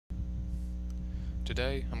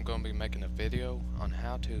Today I'm going to be making a video on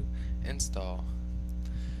how to install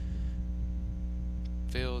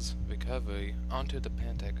Philz recovery onto the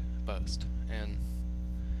Pantech Burst. And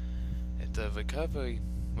the recovery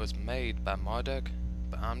was made by Marduk,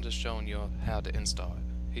 but I'm just showing you how to install it.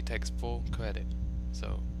 He takes full credit.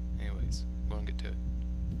 So anyways, we're going to get to it.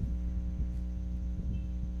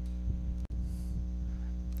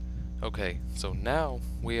 Okay, so now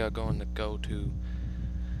we are going to go to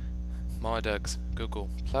Marduk's Google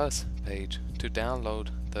Plus page to download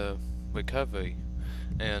the recovery,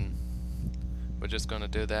 and we're just going to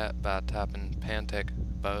do that by typing Pantech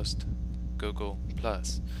Burst Google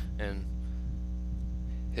Plus, and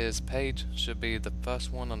his page should be the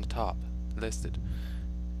first one on the top listed.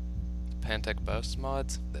 Pantech Burst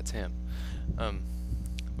mods, that's him.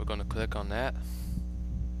 We're going to click on that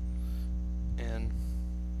and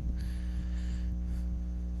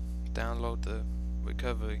download the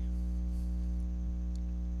recovery.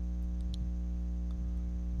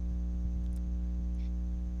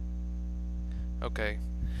 Okay,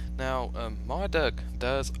 now Marduk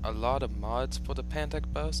does a lot of mods for the Pantech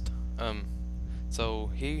Burst. So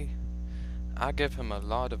I give him a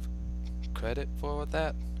lot of credit for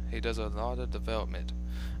that. He does a lot of development.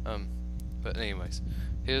 But anyways,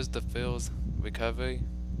 here's the Philz recovery,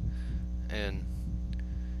 and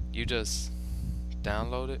you just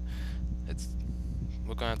download it.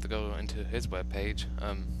 We're gonna have to go into his webpage.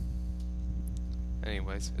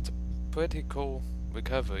 Anyways, it's a pretty cool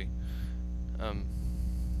recovery. As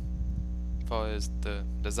far as the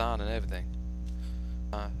design and everything.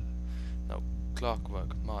 No,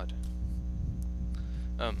 clockwork mod.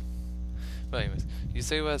 But anyways, you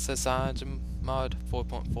see where it says CyanogenMod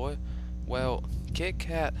 4.4? Well,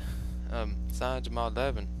 KitKat CyanogenMod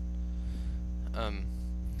 11,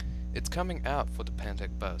 it's coming out for the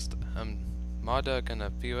Pantech Burst. Marduk and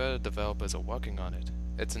a few other developers are working on it.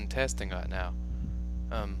 It's in testing right now.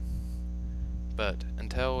 But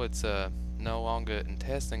until it's no longer in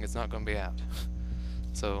testing, it's not going to be out.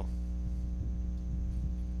 So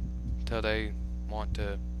until they want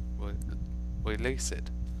to release it.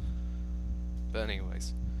 But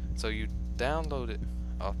anyways, so you download it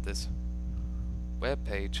off this web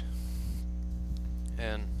page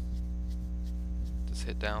and just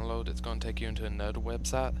hit download. It's going to take you into another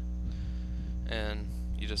website, and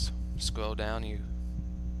you just scroll down.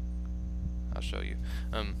 I'll show you.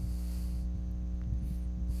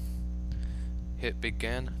 Hit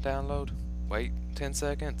begin download, wait 10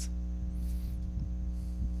 seconds,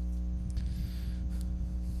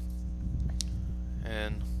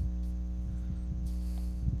 and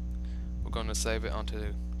we're going to save it onto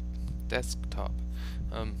the desktop.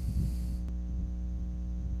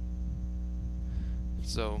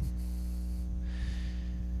 So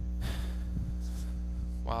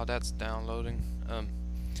while that's downloading,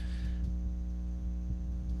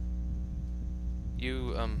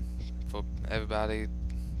 for everybody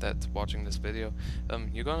that's watching this video,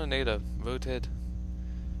 you're gonna need a rooted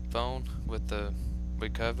phone with the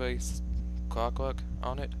recovery clockwork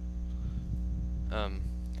on it,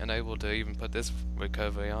 and able to even put this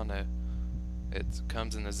recovery on there. It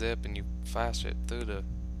comes in a zip and you flash it through the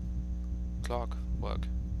clockwork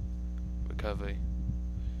recovery,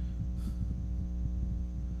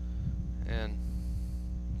 and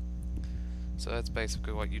so that's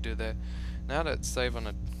basically what you do there. Now that it's saved on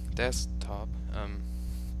a desktop,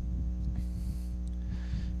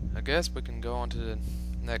 I guess we can go on to the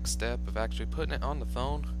next step of actually putting it on the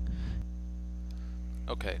phone.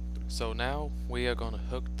 Okay, so now we are going to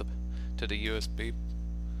hook to the USB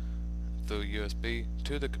through USB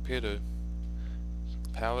to the computer,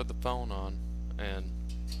 power the phone on, and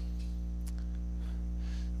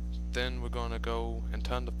then we're going to go and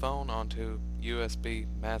turn the phone onto USB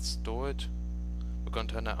mass storage. We're going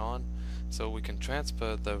to turn that on so we can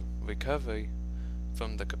transfer the recovery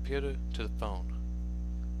from the computer to the phone.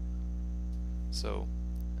 So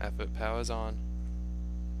after it powers on,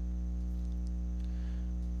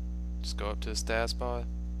 just go up to the status bar,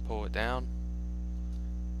 pull it down,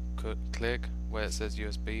 click where it says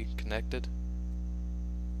USB connected,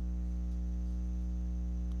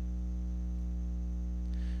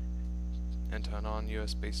 and turn on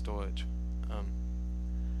USB storage.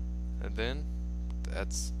 And then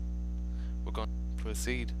we're going to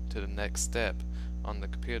proceed to the next step on the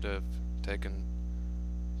computer of taking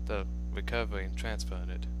the recovery and transferring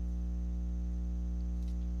it.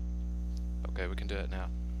 Okay, we can do it now.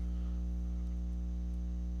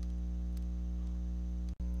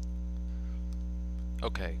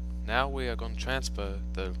 Okay, now we are going to transfer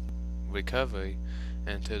the recovery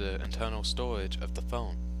into the internal storage of the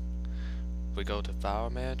phone. We go to File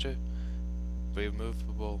Manager,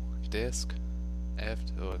 removable disk,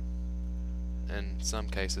 or in some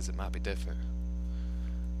cases it might be different.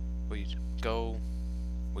 We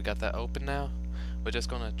got that open now. We're just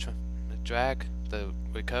gonna drag the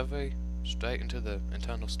recovery straight into the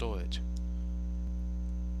internal storage.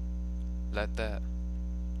 Let that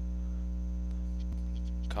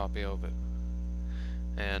copy over.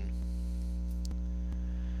 And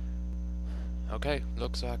okay,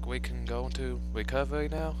 looks like we can go into recovery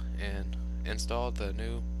now and install the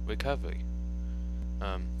new recovery.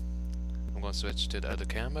 I'm going to switch to the other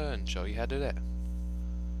camera and show you how to do that.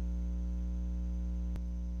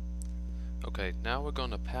 Okay, now we're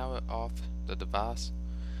going to power off the device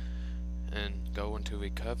and go into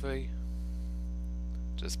recovery.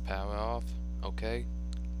 Just power off. Okay,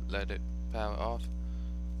 let it power off.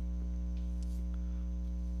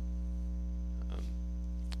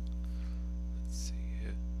 Let's see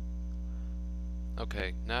here.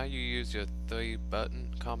 Okay, now you use your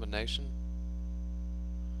 3-button combination.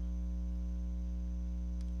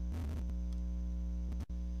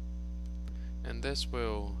 And this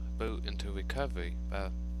will boot into recovery by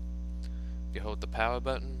you hold the power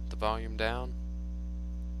button, the volume down,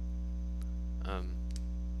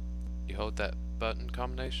 you hold that button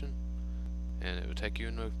combination and it will take you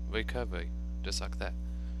into recovery just like that.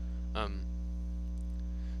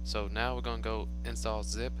 So now we're going to go install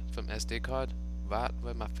zip from Sdcard right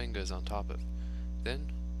where my finger is on top of. Then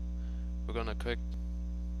we're going to click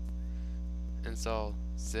install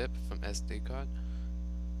zip from Sdcard.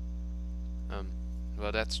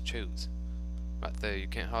 Well, that's choose right there. You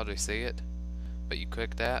can't hardly see it, but you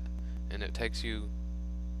click that and it takes you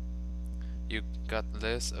got the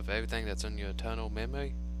list of everything that's in your internal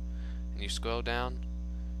memory, and you scroll down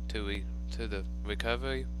to the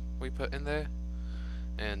recovery we put in there,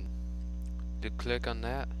 and you click on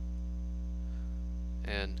that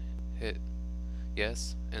and hit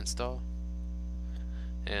yes, install,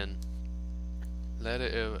 and let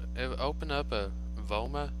it open up a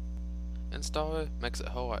Voma installer. Makes it a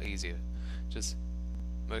whole lot easier. Just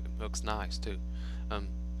looks nice too.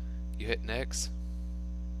 You hit next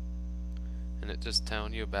and it just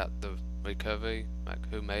telling you about the recovery, like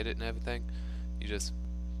who made it and everything. You just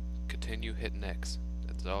continue, hit next.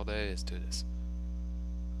 That's all there is to this.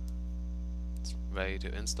 It's ready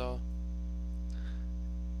to install,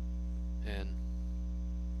 and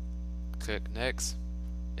click next,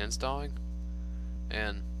 installing,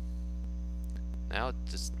 and now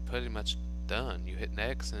it's just pretty much done. You hit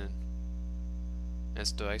next and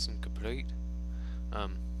installation complete.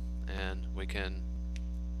 And we can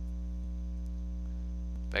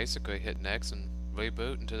basically hit next and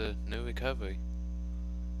reboot into the new recovery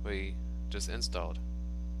we just installed.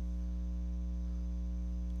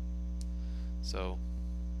 So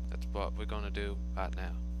that's what we're going to do right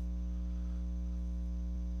now.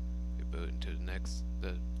 Reboot into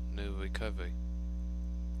the new recovery.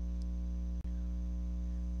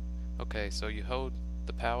 Okay, so you hold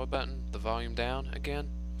the power button, the volume down again,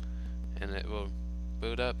 and it will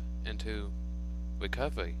boot up into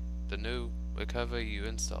recovery, the new recovery you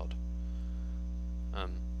installed.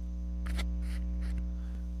 And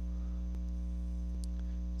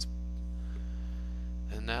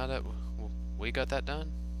now that we got that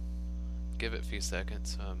done, give it a few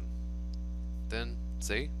seconds. Then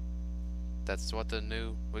see, that's what the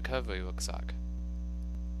new recovery looks like.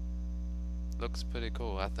 Looks pretty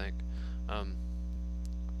cool, I think.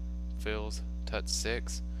 Philz Touch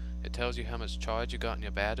 6. It tells you how much charge you got in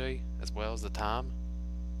your battery, as well as the time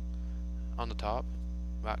on the top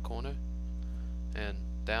right corner, and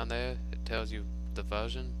down there it tells you the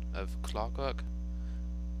version of Clockwork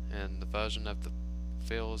and the version of the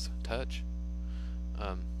Philz Touch.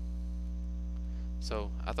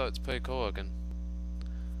 So I thought it's pretty cool looking,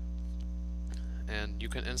 and you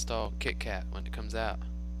can install KitKat when it comes out.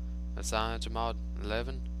 The CyanogenMod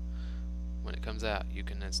 11, when it comes out, you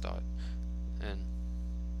can install it. And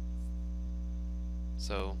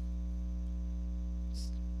so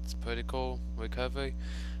it's pretty cool recovery.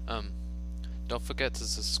 Don't forget to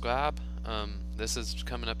subscribe. This is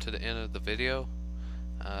coming up to the end of the video.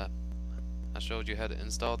 I showed you how to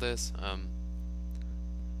install this.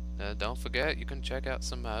 Don't forget, you can check out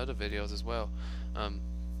some of my other videos as well,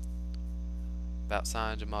 about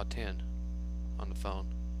CyanogenMod 10 on the phone,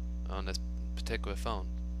 on this particular phone.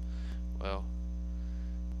 Well,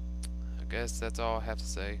 I guess that's all I have to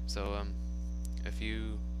say. So if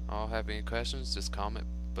you all have any questions, just comment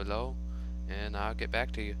below and I'll get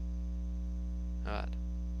back to you. Alright.